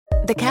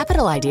The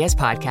Capital Ideas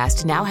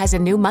Podcast now has a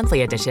new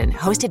monthly edition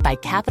hosted by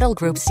Capital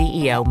Group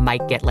CEO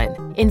Mike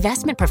Gitlin.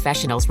 Investment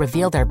professionals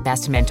reveal their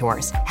best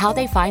mentors, how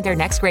they find their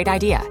next great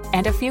idea,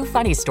 and a few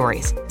funny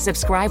stories.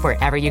 Subscribe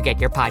wherever you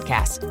get your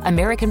podcasts.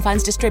 American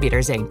Funds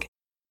Distributors, Inc.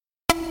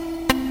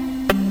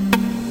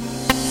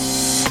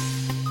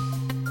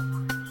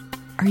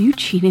 Are you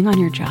cheating on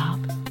your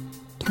job?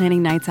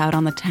 Planning nights out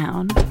on the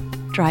town?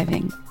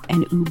 Driving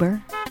an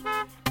Uber?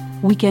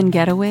 Weekend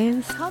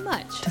getaways? How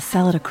much? To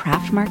sell at a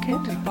craft market?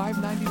 Only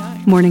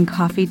 $5.99. Morning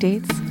coffee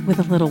dates with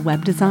a little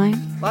web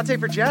design? Latte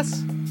for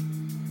Jess?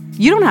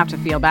 You don't have to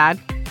feel bad.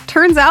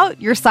 Turns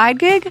out your side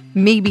gig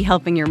may be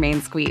helping your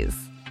main squeeze.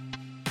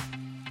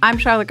 I'm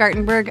Charlotte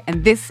Gartenberg,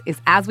 and this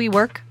is As We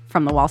Work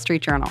from the Wall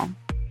Street Journal.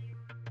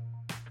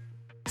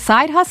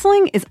 Side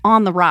hustling is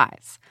on the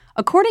rise.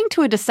 According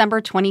to a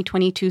December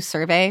 2022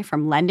 survey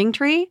from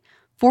LendingTree,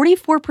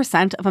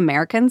 44% of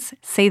Americans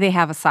say they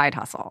have a side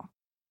hustle.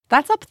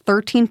 That's up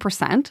 13%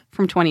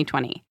 from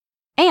 2020.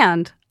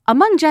 And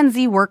among Gen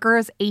Z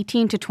workers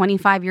 18 to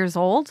 25 years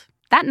old,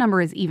 that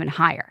number is even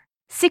higher.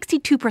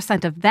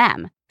 62% of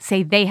them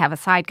say they have a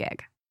side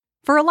gig.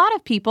 For a lot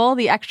of people,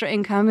 the extra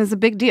income is a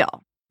big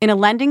deal. In a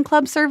Lending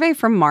Club survey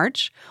from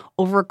March,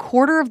 over a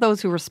quarter of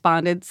those who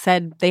responded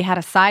said they had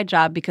a side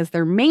job because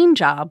their main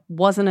job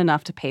wasn't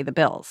enough to pay the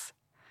bills.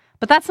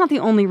 But that's not the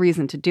only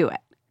reason to do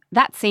it.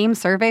 That same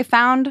survey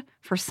found,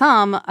 for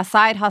some, a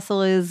side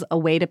hustle is a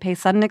way to pay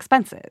sudden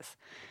expenses.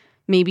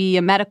 Maybe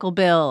a medical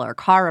bill or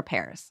car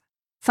repairs.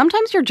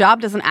 Sometimes your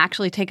job doesn't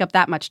actually take up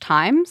that much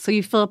time, so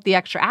you fill up the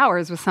extra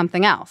hours with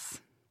something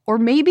else. Or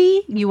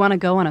maybe you want to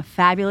go on a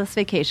fabulous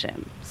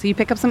vacation, so you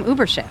pick up some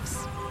Uber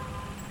shifts.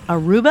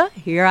 Aruba,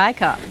 here I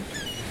come.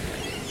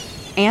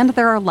 And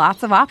there are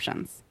lots of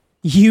options.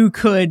 You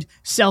could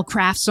sell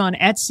crafts on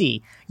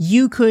Etsy.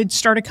 You could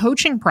start a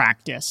coaching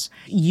practice.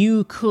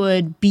 You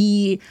could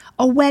be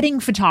a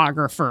wedding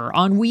photographer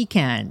on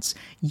weekends.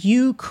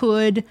 You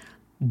could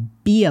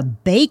be a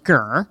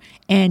baker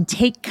and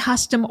take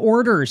custom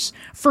orders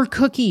for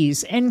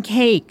cookies and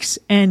cakes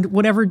and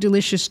whatever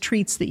delicious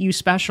treats that you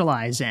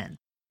specialize in.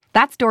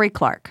 That's Dorie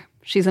Clark.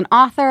 She's an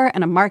author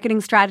and a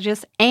marketing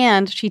strategist,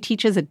 and she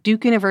teaches at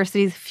Duke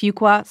University's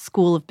Fuqua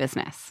School of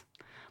Business.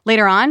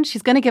 Later on,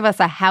 she's going to give us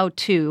a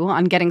how-to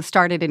on getting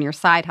started in your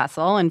side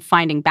hustle and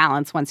finding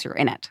balance once you're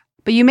in it.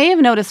 But you may have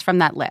noticed from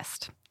that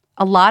list,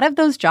 a lot of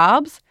those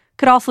jobs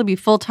could also be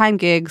full-time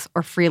gigs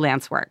or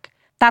freelance work.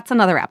 That's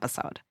another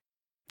episode.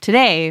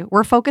 Today,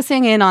 we're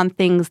focusing in on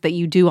things that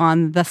you do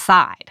on the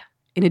side,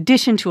 in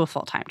addition to a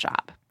full-time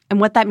job,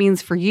 and what that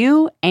means for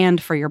you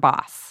and for your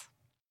boss.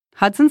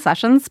 Hudson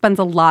Sessions spends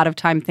a lot of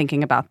time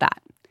thinking about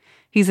that.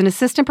 He's an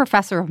assistant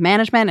professor of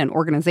management and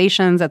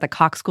organizations at the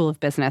Cox School of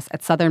Business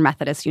at Southern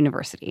Methodist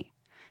University.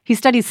 He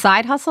studies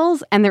side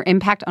hustles and their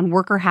impact on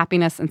worker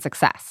happiness and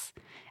success.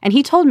 And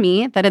he told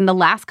me that in the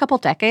last couple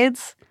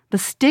decades, the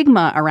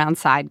stigma around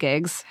side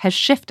gigs has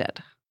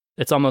shifted.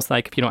 It's almost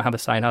like if you don't have a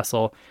side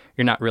hustle,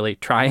 you're not really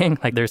trying.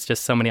 Like there's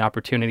just so many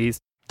opportunities.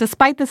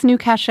 Despite this new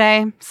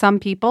cachet,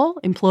 some people,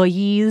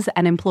 employees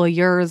and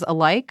employers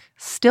alike,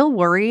 still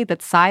worry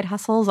that side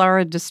hustles are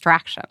a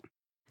distraction.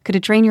 Could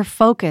it drain your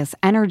focus,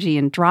 energy,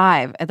 and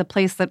drive at the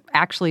place that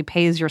actually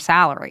pays your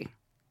salary?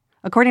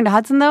 According to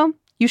Hudson, though,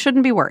 you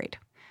shouldn't be worried.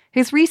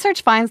 His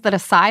research finds that a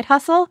side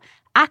hustle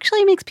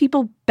actually makes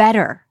people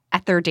better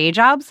at their day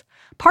jobs,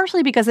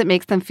 partially because it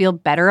makes them feel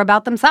better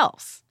about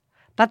themselves.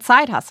 That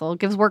side hustle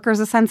gives workers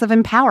a sense of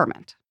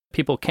empowerment.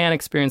 People can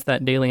experience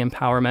that daily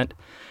empowerment,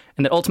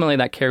 and that ultimately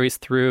that carries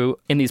through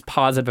in these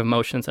positive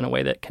emotions in a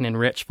way that can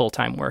enrich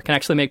full-time work and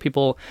actually make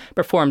people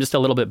perform just a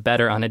little bit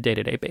better on a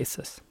day-to-day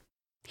basis.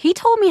 He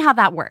told me how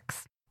that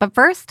works. But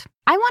first,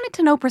 I wanted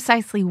to know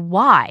precisely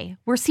why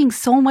we're seeing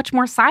so much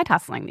more side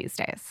hustling these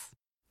days.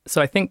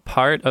 So I think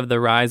part of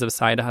the rise of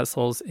side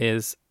hustles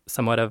is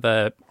somewhat of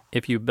a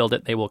if you build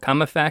it, they will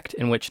come effect,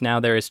 in which now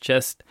there is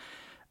just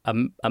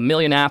a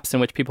million apps in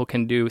which people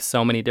can do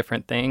so many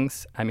different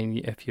things. I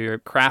mean, if you're a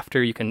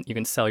crafter, you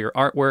can sell your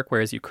artwork,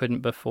 whereas you couldn't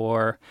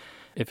before.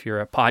 If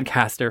you're a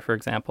podcaster, for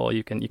example,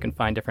 you can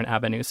find different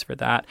avenues for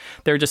that.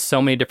 There are just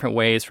so many different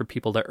ways for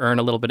people to earn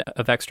a little bit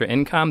of extra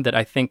income that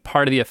I think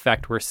part of the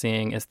effect we're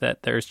seeing is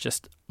that there's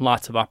just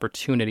lots of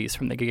opportunities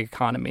from the gig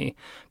economy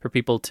for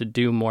people to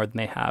do more than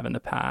they have in the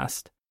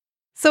past.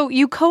 So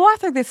you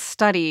co-authored this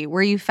study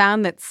where you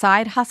found that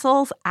side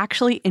hustles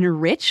actually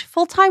enrich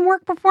full-time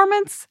work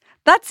performance?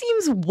 That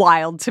seems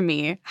wild to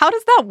me. How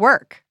does that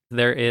work?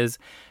 There is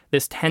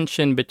this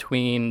tension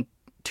between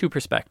two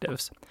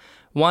perspectives.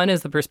 One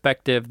is the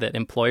perspective that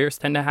employers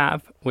tend to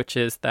have, which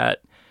is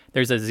that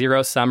there's a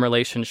zero-sum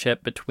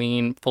relationship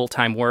between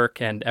full-time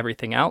work and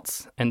everything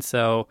else. And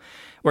so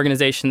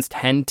organizations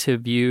tend to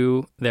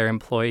view their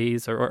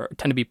employees or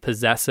tend to be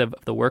possessive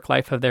of the work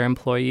life of their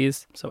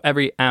employees. So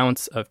every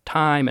ounce of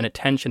time and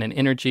attention and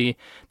energy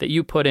that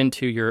you put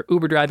into your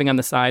Uber driving on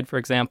the side, for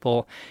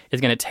example,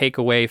 is going to take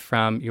away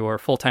from your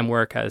full-time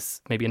work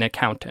as maybe an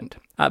accountant.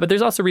 But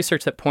there's also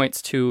research that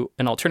points to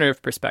an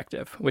alternative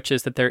perspective, which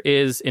is that there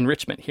is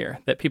enrichment here,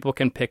 that people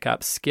can pick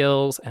up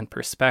skills and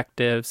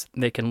perspectives.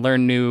 They can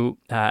learn new,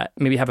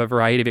 maybe have a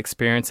variety of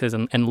experiences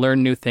and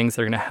learn new things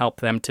that are going to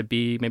help them to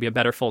be maybe a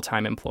better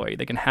full-time employee.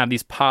 They can have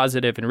these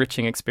positive,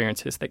 enriching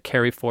experiences that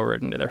carry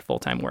forward into their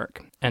full-time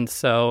work. And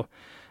so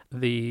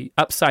the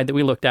upside that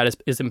we looked at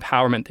is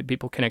empowerment that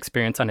people can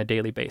experience on a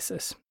daily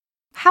basis.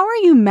 How are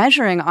you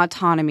measuring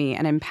autonomy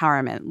and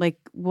empowerment? Like,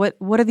 what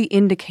are the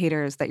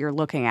indicators that you're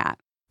looking at?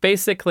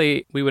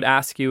 Basically, we would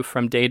ask you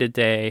from day to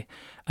day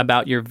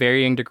about your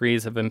varying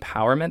degrees of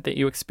empowerment that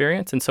you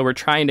experience. And so we're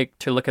trying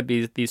to look at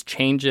these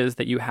changes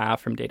that you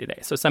have from day to day.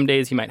 So some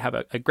days you might have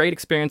a great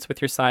experience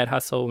with your side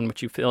hustle in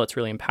which you feel it's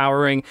really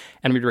empowering,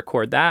 and we'd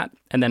record that.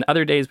 And then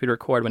other days we'd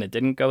record when it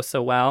didn't go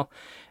so well.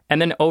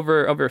 And then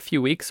over a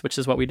few weeks, which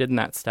is what we did in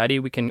that study,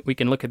 we can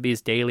look at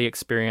these daily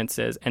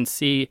experiences and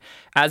see,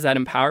 as that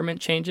empowerment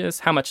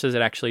changes, how much does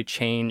it actually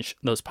change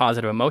those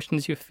positive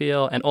emotions you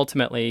feel, and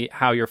ultimately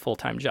how your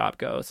full-time job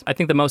goes. I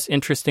think the most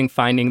interesting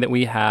finding that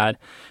we had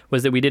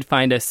was that we did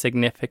find a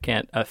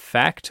significant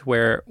effect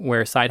where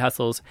side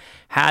hustles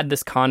had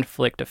this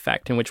conflict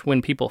effect in which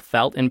when people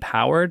felt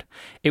empowered,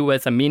 it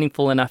was a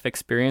meaningful enough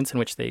experience in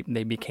which they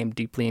became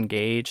deeply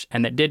engaged,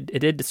 and it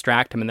did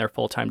distract them in their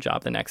full-time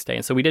job the next day.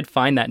 And so we did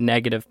find that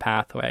negative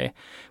pathway.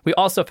 We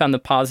also found the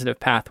positive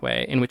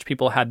pathway in which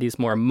people had these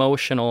more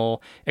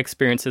emotional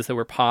experiences that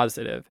were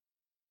positive.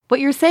 What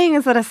you're saying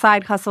is that a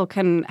side hustle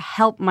can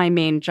help my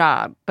main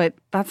job, but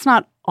that's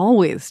not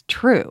always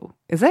true,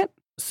 is it?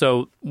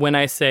 So when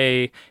I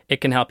say it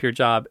can help your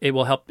job, it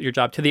will help your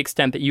job to the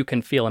extent that you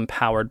can feel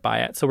empowered by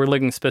it. So we're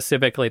looking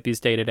specifically at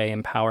these day-to-day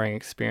empowering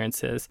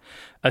experiences,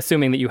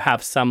 assuming that you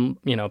have some,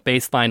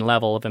 baseline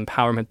level of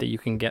empowerment that you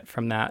can get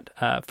from that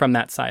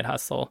side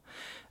hustle.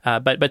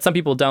 But some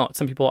people don't.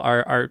 Some people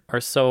are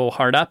so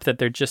hard up that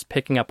they're just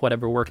picking up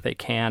whatever work they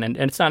can, and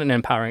it's not an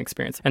empowering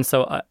experience. And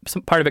so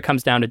some part of it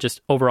comes down to just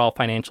overall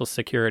financial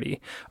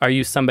security. Are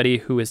you somebody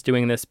who is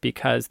doing this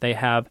because they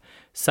have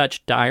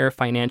such dire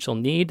financial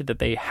need that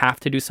they have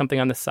to do something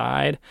on the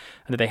side,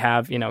 that they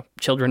have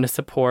children to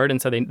support,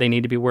 and so they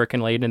need to be working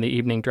late in the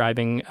evening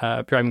driving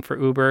for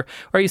Uber? Or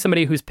are you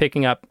somebody who's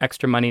picking up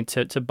extra money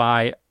to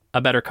buy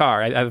a better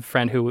car? I have a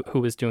friend who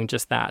was doing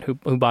just that, who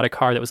bought a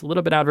car that was a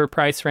little bit out of her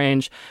price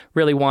range,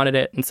 really wanted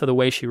it. And so the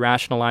way she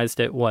rationalized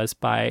it was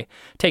by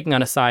taking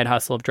on a side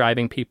hustle of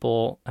driving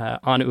people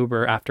on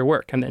Uber after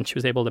work. And then she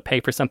was able to pay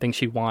for something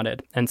she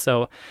wanted. And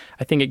so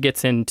I think it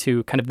gets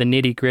into kind of the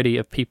nitty gritty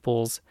of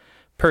people's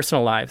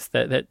personal lives,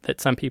 that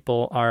some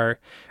people are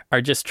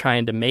just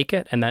trying to make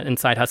it, and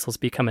side hustles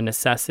become a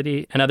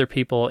necessity. And other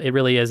people, it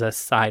really is a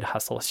side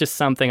hustle. It's just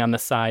something on the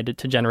side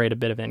to generate a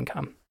bit of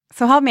income.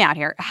 So help me out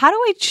here. How do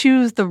I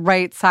choose the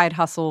right side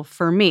hustle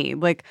for me?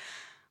 Like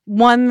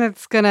one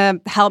that's going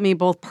to help me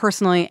both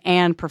personally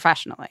and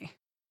professionally?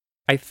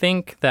 I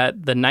think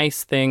that the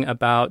nice thing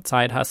about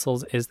side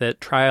hustles is that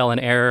trial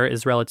and error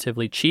is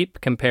relatively cheap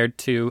compared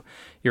to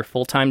your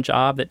full-time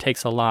job that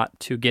takes a lot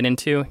to get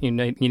into. You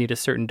need a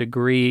certain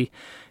degree.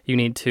 You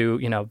need to,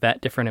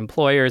 vet different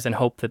employers and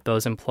hope that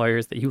those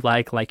employers that you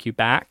like you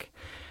back.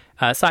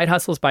 Side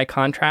hustles, by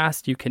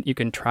contrast, you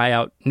can try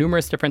out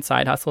numerous different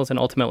side hustles and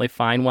ultimately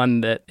find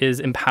one that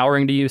is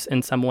empowering to you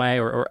in some way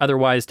or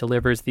otherwise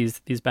delivers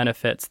these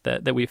benefits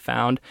that we've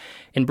found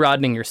in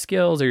broadening your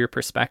skills or your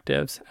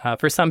perspectives.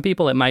 For some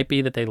people, it might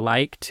be that they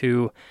like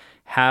to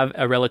have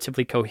a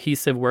relatively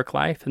cohesive work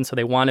life, and so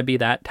they want to be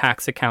that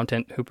tax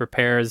accountant who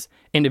prepares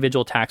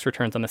individual tax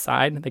returns on the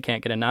side. They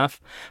can't get enough.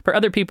 For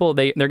other people,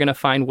 they're going to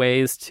find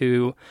ways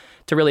to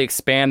really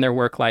expand their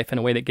work life in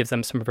a way that gives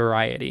them some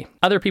variety.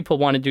 Other people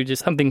want to do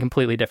just something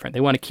completely different. They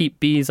want to keep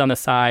bees on the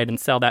side and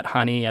sell that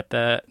honey at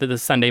the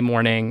Sunday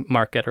morning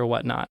market or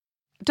whatnot.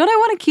 Don't I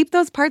want to keep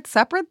those parts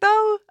separate,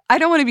 though? I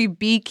don't want to be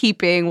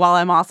beekeeping while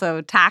I'm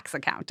also tax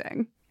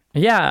accounting.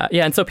 Yeah.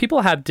 And so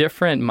people have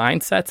different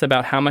mindsets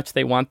about how much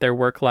they want their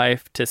work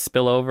life to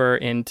spill over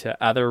into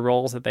other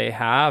roles that they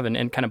have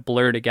and kind of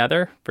blur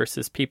together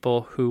versus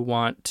people who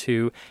want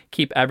to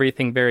keep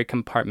everything very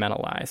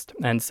compartmentalized.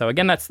 And so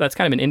again, that's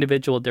kind of an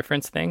individual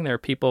difference thing. There are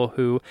people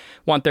who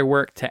want their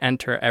work to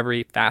enter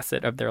every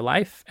facet of their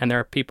life, and there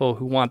are people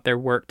who want their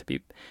work to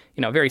be,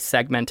 very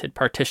segmented,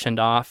 partitioned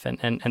off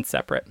and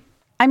separate.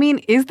 I mean,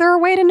 is there a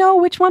way to know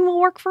which one will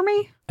work for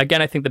me?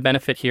 Again, I think the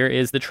benefit here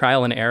is the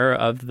trial and error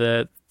of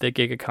the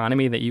gig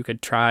economy, that you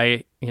could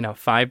try,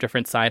 5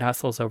 different side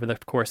hustles over the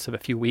course of a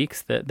few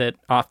weeks that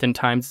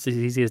oftentimes is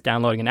as easy as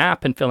downloading an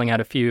app and filling out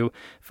a few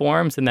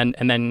forms, and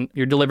then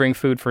you're delivering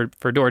food for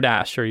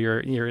DoorDash, or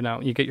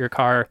you get your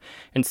car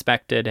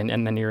inspected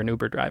and then you're an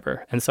Uber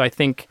driver. And so I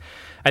think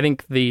I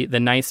think the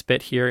nice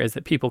bit here is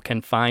that people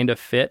can find a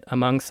fit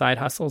among side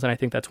hustles. And I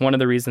think that's one of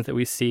the reasons that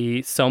we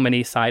see so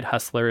many side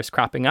hustlers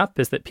cropping up,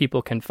 is that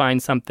people can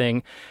find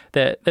something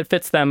that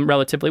fits them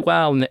relatively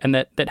well, and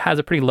that has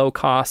a pretty low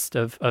cost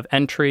of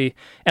entry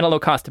and a low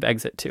cost of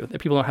exit too, that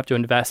people don't have to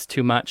invest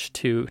too much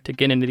to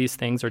get into these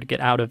things or to get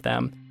out of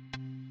them.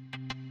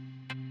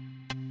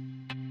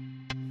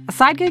 A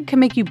side gig can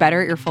make you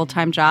better at your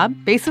full-time job,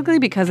 basically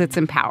because it's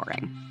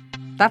empowering.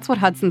 That's what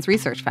Hudson's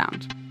research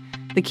found.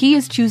 The key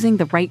is choosing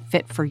the right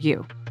fit for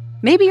you.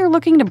 Maybe you're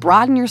looking to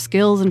broaden your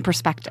skills and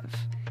perspective.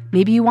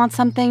 Maybe you want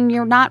something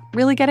you're not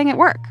really getting at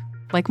work,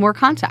 like more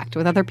contact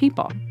with other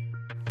people.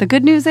 The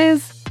good news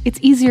is, it's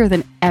easier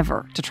than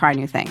ever to try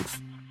new things.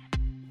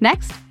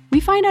 Next,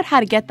 we find out how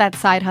to get that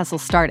side hustle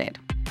started,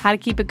 how to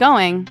keep it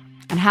going,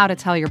 and how to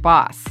tell your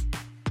boss.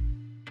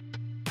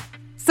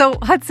 So,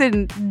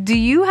 Hudson, do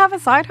you have a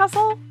side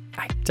hustle?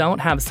 I don't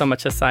have so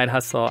much a side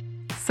hustle.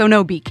 So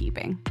no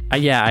beekeeping?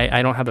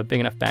 I don't have a big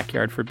enough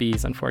backyard for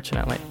bees,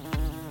 unfortunately.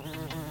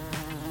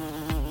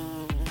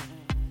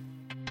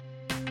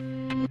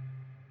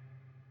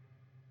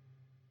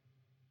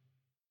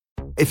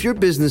 If your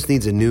business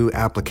needs a new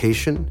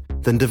application,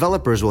 then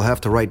developers will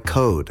have to write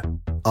code,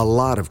 a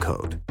lot of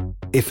code.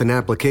 If an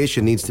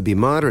application needs to be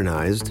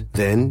modernized,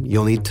 then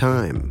you'll need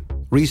time,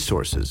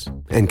 resources,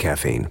 and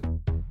caffeine.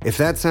 If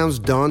that sounds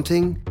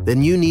daunting,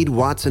 then you need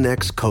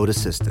watsonx Code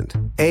Assistant,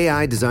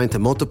 AI designed to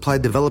multiply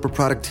developer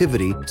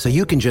productivity so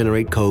you can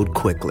generate code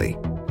quickly.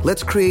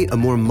 Let's create a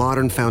more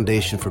modern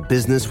foundation for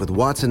business with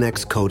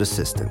watsonx Code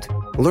Assistant.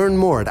 Learn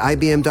more at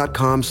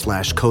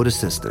ibm.com/code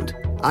assistant.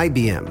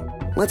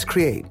 IBM. Let's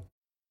create.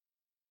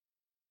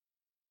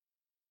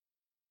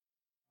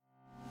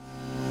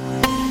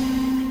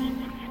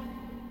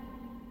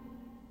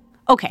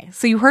 Okay,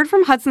 so you heard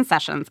from Hudson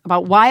Sessions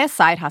about why a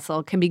side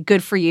hustle can be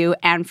good for you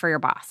and for your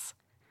boss.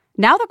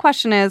 Now the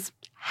question is,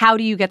 how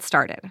do you get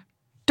started?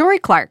 Dorie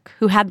Clark,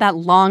 who had that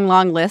long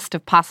list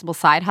of possible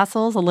side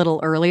hustles a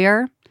little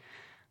earlier,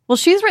 well,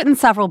 she's written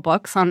several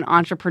books on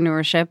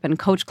entrepreneurship and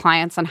coached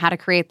clients on how to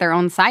create their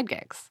own side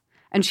gigs.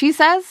 And she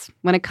says,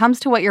 when it comes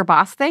to what your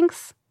boss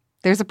thinks,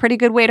 there's a pretty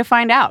good way to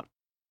find out.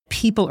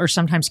 People are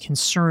sometimes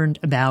concerned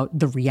about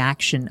the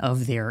reaction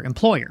of their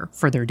employer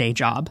for their day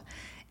job.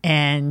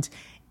 And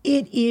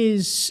it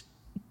is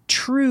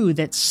true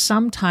that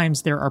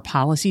sometimes there are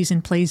policies in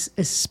place,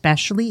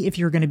 especially if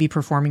you're going to be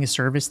performing a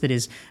service that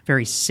is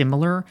very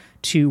similar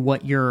to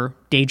what your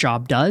day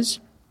job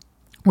does,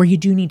 where you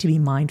do need to be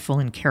mindful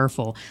and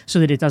careful so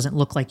that it doesn't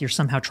look like you're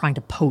somehow trying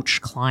to poach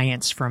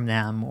clients from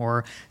them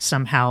or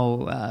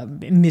somehow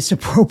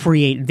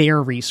misappropriate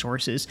their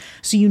resources.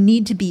 So you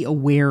need to be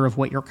aware of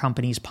what your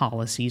company's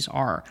policies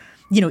are.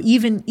 You know,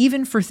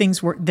 even for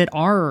things that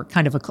are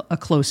kind of a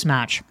close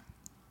match.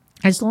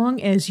 As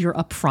long as you're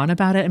upfront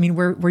about it, I mean,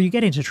 where you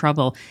get into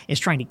trouble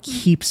is trying to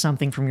keep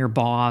something from your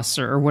boss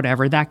or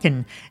whatever. That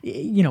can,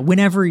 you know,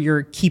 whenever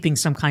you're keeping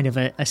some kind of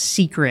a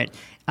secret,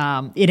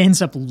 it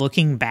ends up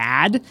looking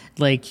bad.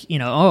 Like, you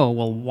know, oh,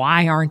 well,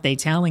 why aren't they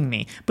telling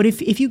me? But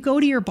if you go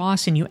to your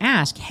boss and you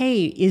ask,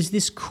 hey, is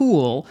this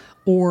cool?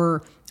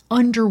 Or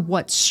under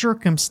what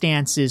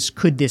circumstances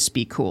could this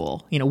be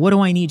cool? You know, what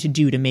do I need to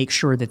do to make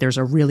sure that there's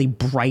a really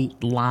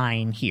bright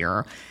line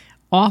here?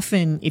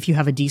 Often, if you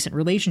have a decent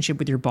relationship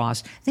with your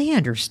boss, they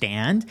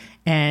understand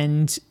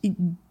and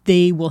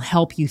they will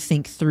help you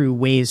think through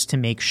ways to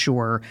make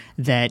sure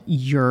that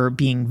you're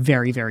being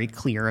very, very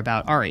clear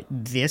about, all right,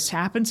 this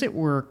happens at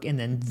work and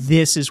then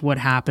this is what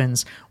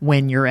happens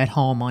when you're at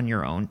home on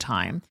your own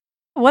time.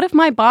 What if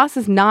my boss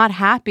is not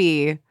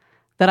happy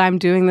that I'm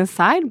doing this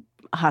side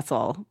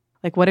hustle?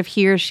 Like, what if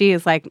he or she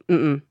is like,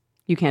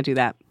 you can't do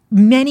that?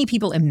 Many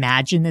people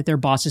imagine that their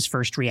boss's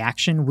first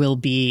reaction will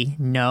be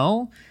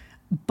no.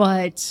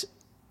 But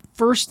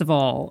first of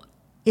all,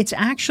 it's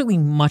actually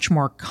much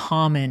more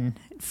common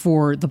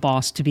for the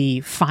boss to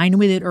be fine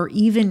with it or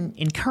even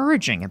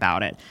encouraging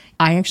about it.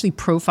 I actually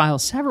profile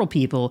several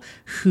people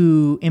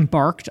who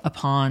embarked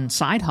upon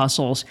side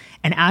hustles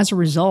and as a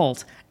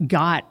result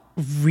got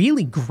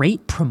really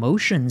great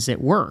promotions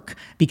at work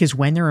because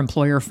when their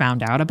employer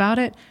found out about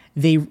it,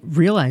 they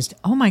realized,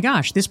 oh my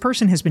gosh, this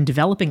person has been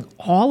developing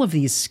all of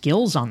these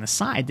skills on the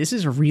side. This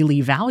is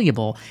really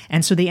valuable.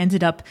 And so they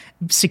ended up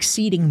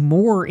succeeding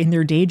more in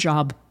their day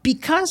job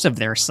because of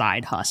their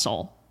side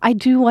hustle. I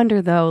do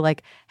wonder though,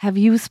 like, have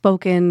you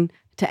spoken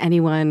to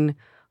anyone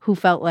who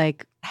felt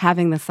like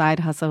having the side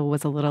hustle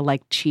was a little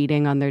like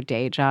cheating on their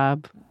day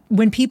job?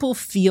 When people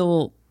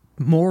feel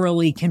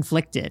morally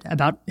conflicted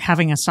about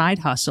having a side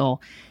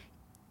hustle,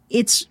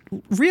 it's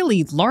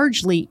really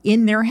largely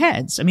in their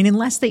heads. I mean,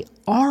 unless they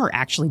are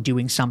actually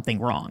doing something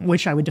wrong,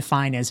 which I would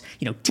define as,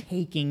 you know,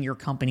 taking your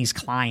company's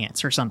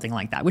clients or something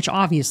like that, which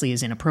obviously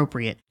is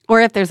inappropriate.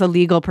 Or if there's a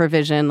legal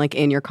provision like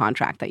in your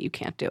contract that you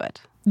can't do it.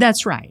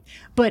 That's right.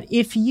 But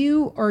if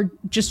you are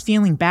just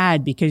feeling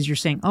bad because you're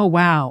saying, oh,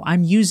 wow,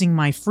 I'm using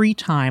my free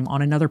time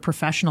on another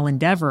professional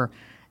endeavor,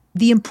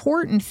 the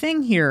important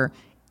thing here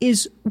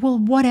is, well,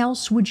 what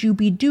else would you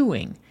be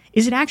doing?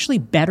 Is it actually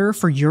better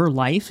for your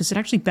life? Is it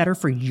actually better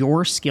for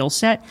your skill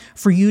set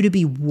for you to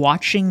be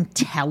watching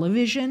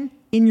television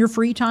in your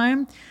free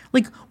time?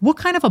 Like, what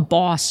kind of a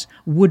boss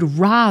would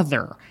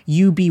rather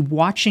you be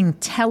watching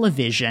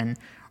television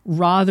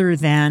rather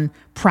than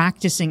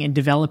practicing and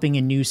developing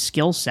a new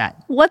skill set?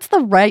 What's the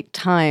right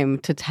time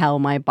to tell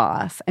my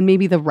boss, and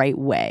maybe the right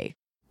way?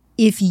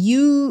 If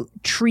you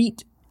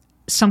treat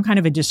some kind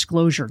of a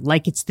disclosure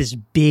like it's this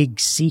big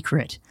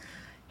secret,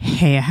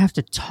 hey, I have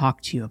to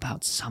talk to you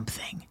about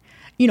something,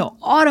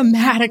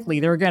 automatically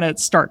they're going to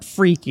start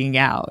freaking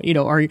out.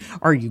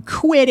 Are you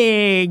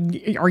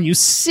quitting? Are you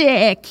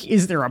sick?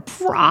 Is there a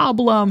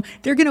problem?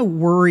 They're going to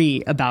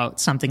worry about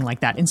something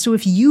like that. And so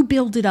if you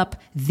build it up,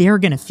 they're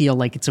going to feel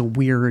like it's a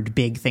weird,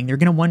 big thing. They're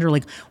going to wonder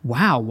like,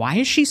 wow, why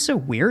is she so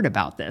weird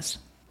about this?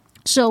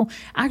 So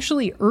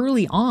actually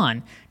early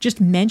on,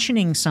 just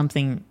mentioning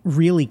something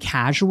really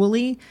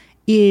casually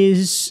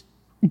is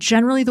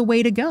generally the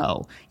way to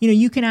go.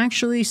 You can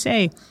actually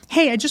say,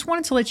 hey, I just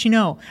wanted to let you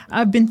know,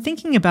 I've been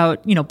thinking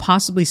about,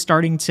 possibly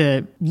starting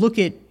to look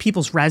at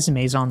people's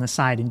resumes on the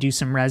side and do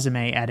some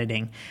resume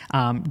editing,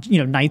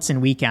 nights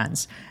and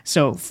weekends.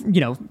 So,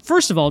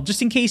 first of all,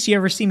 just in case you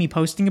ever see me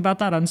posting about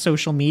that on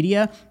social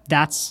media,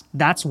 that's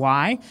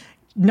why.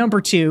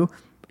 Number two,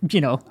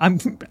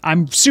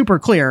 I'm super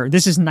clear.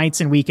 This is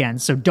nights and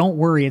weekends, so don't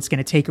worry it's going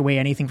to take away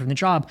anything from the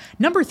job.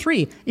 Number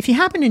three, if you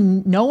happen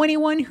to know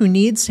anyone who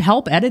needs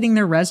help editing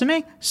their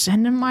resume,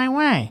 send them my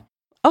way.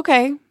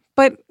 Okay,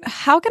 but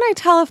how can I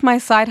tell if my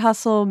side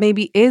hustle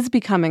maybe is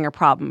becoming a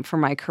problem for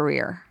my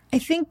career? I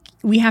think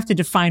we have to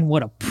define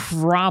what a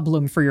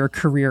problem for your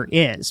career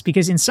is,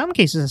 because in some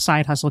cases, a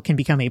side hustle can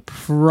become a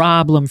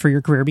problem for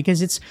your career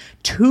because it's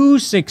too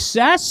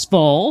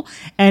successful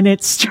and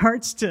it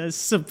starts to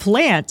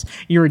supplant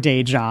your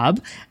day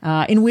job,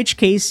 in which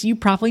case you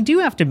probably do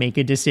have to make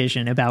a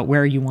decision about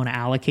where you want to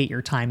allocate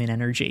your time and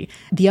energy.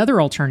 The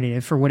other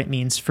alternative for what it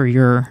means for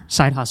your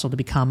side hustle to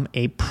become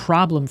a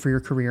problem for your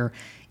career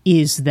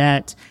is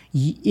that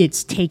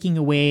it's taking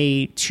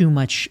away too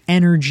much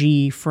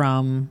energy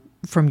from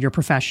your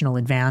professional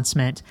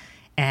advancement,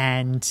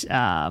 and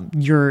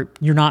you're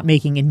not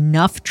making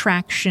enough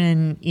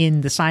traction in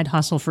the side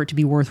hustle for it to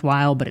be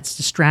worthwhile, but it's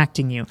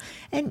distracting you.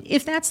 And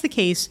if that's the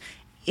case,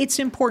 it's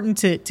important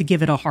to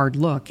give it a hard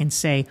look and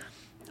say,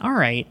 all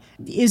right,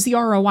 is the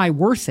ROI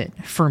worth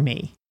it for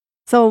me?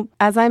 So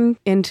as I'm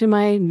into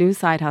my new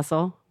side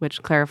hustle,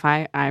 which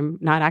clarify, I'm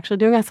not actually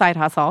doing a side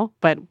hustle,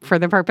 but for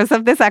the purpose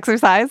of this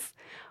exercise,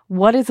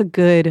 what is a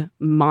good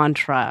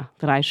mantra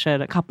that I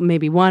should,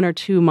 maybe one or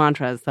two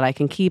mantras that I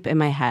can keep in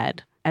my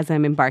head as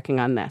I'm embarking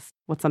on this?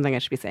 What's something I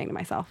should be saying to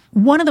myself?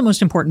 One of the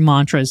most important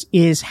mantras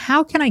is,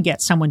 how can I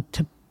get someone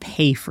to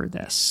pay for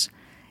this?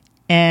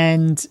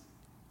 And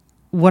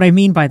what I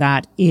mean by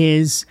that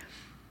is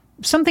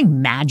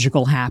something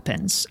magical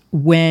happens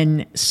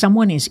when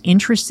someone is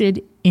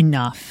interested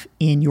enough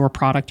in your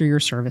product or your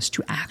service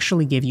to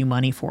actually give you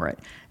money for it.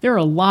 There are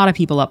a lot of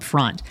people up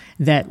front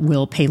that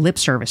will pay lip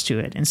service to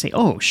it and say,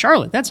 oh,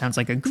 Charlotte, that sounds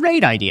like a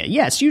great idea.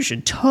 Yes, you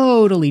should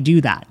totally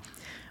do that.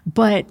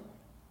 But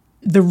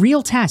the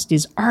real test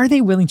is, are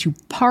they willing to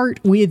part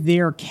with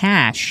their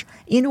cash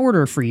in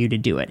order for you to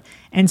do it?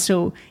 And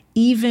so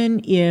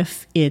even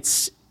if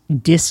it's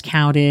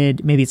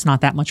discounted, maybe it's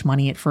not that much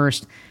money at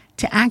first,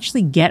 to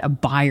actually get a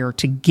buyer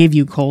to give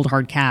you cold,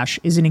 hard cash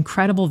is an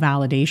incredible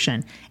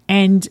validation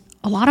and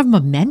a lot of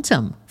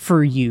momentum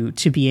for you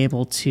to be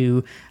able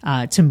to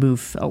move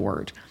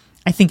forward.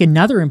 I think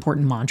another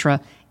important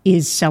mantra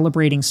is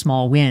celebrating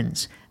small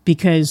wins,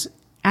 because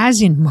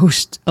as in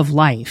most of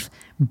life,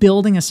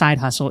 building a side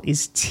hustle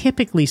is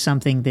typically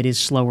something that is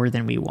slower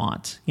than we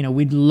want.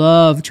 We'd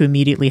love to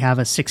immediately have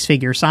a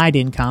six-figure side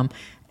income.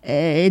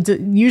 It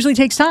usually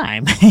takes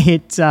time.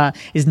 It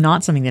is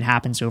not something that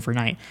happens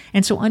overnight.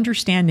 And so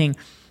understanding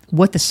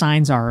what the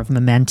signs are of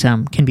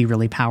momentum can be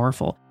really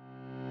powerful.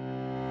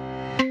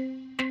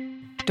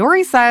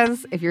 Dory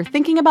says if you're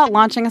thinking about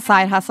launching a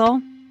side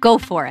hustle, go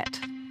for it.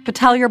 But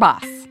tell your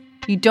boss.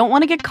 You don't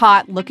want to get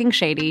caught looking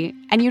shady,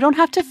 and you don't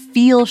have to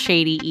feel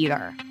shady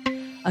either.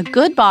 A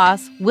good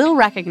boss will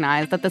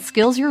recognize that the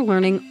skills you're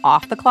learning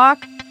off the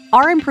clock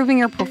are improving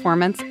your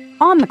performance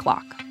on the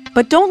clock.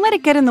 But don't let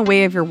it get in the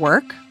way of your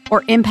work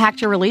or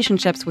impact your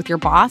relationships with your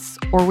boss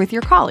or with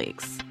your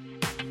colleagues.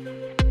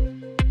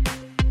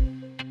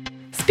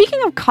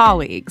 Speaking of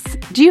colleagues,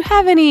 do you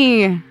have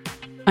any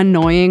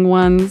annoying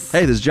ones?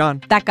 Hey, this is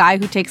John. That guy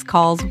who takes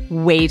calls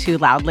way too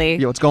loudly.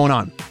 Yo, what's going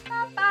on?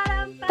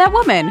 That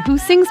woman who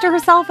sings to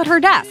herself at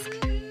her desk.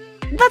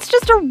 That's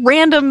just a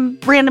random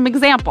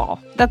example.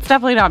 That's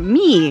definitely not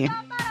me.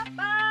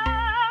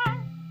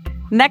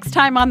 Next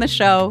time on the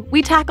show,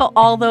 we tackle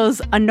all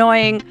those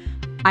annoying,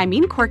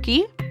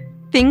 quirky,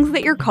 things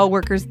that your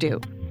coworkers do.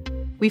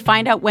 We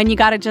find out when you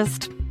gotta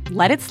just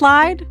let it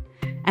slide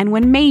and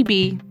when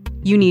maybe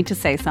you need to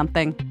say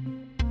something.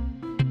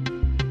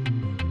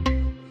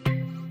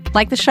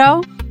 Like the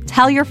show?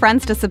 Tell your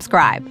friends to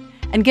subscribe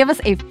and give us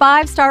a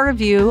 5-star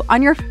review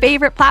on your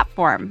favorite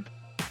platform.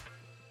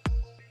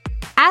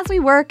 As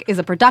We Work is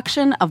a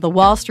production of The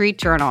Wall Street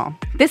Journal.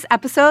 This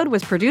episode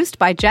was produced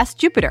by Jess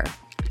Jupiter.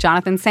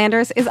 Jonathan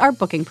Sanders is our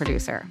booking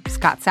producer.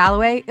 Scott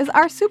Salloway is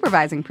our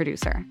supervising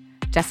producer.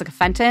 Jessica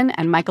Fenton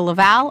and Michael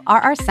Laval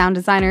are our sound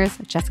designers.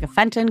 Jessica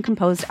Fenton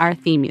composed our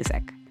theme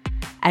music.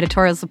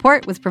 Editorial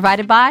support was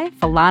provided by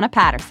Falana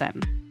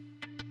Patterson.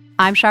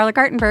 I'm Charlotte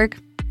Gartenberg.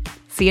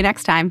 See you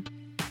next time.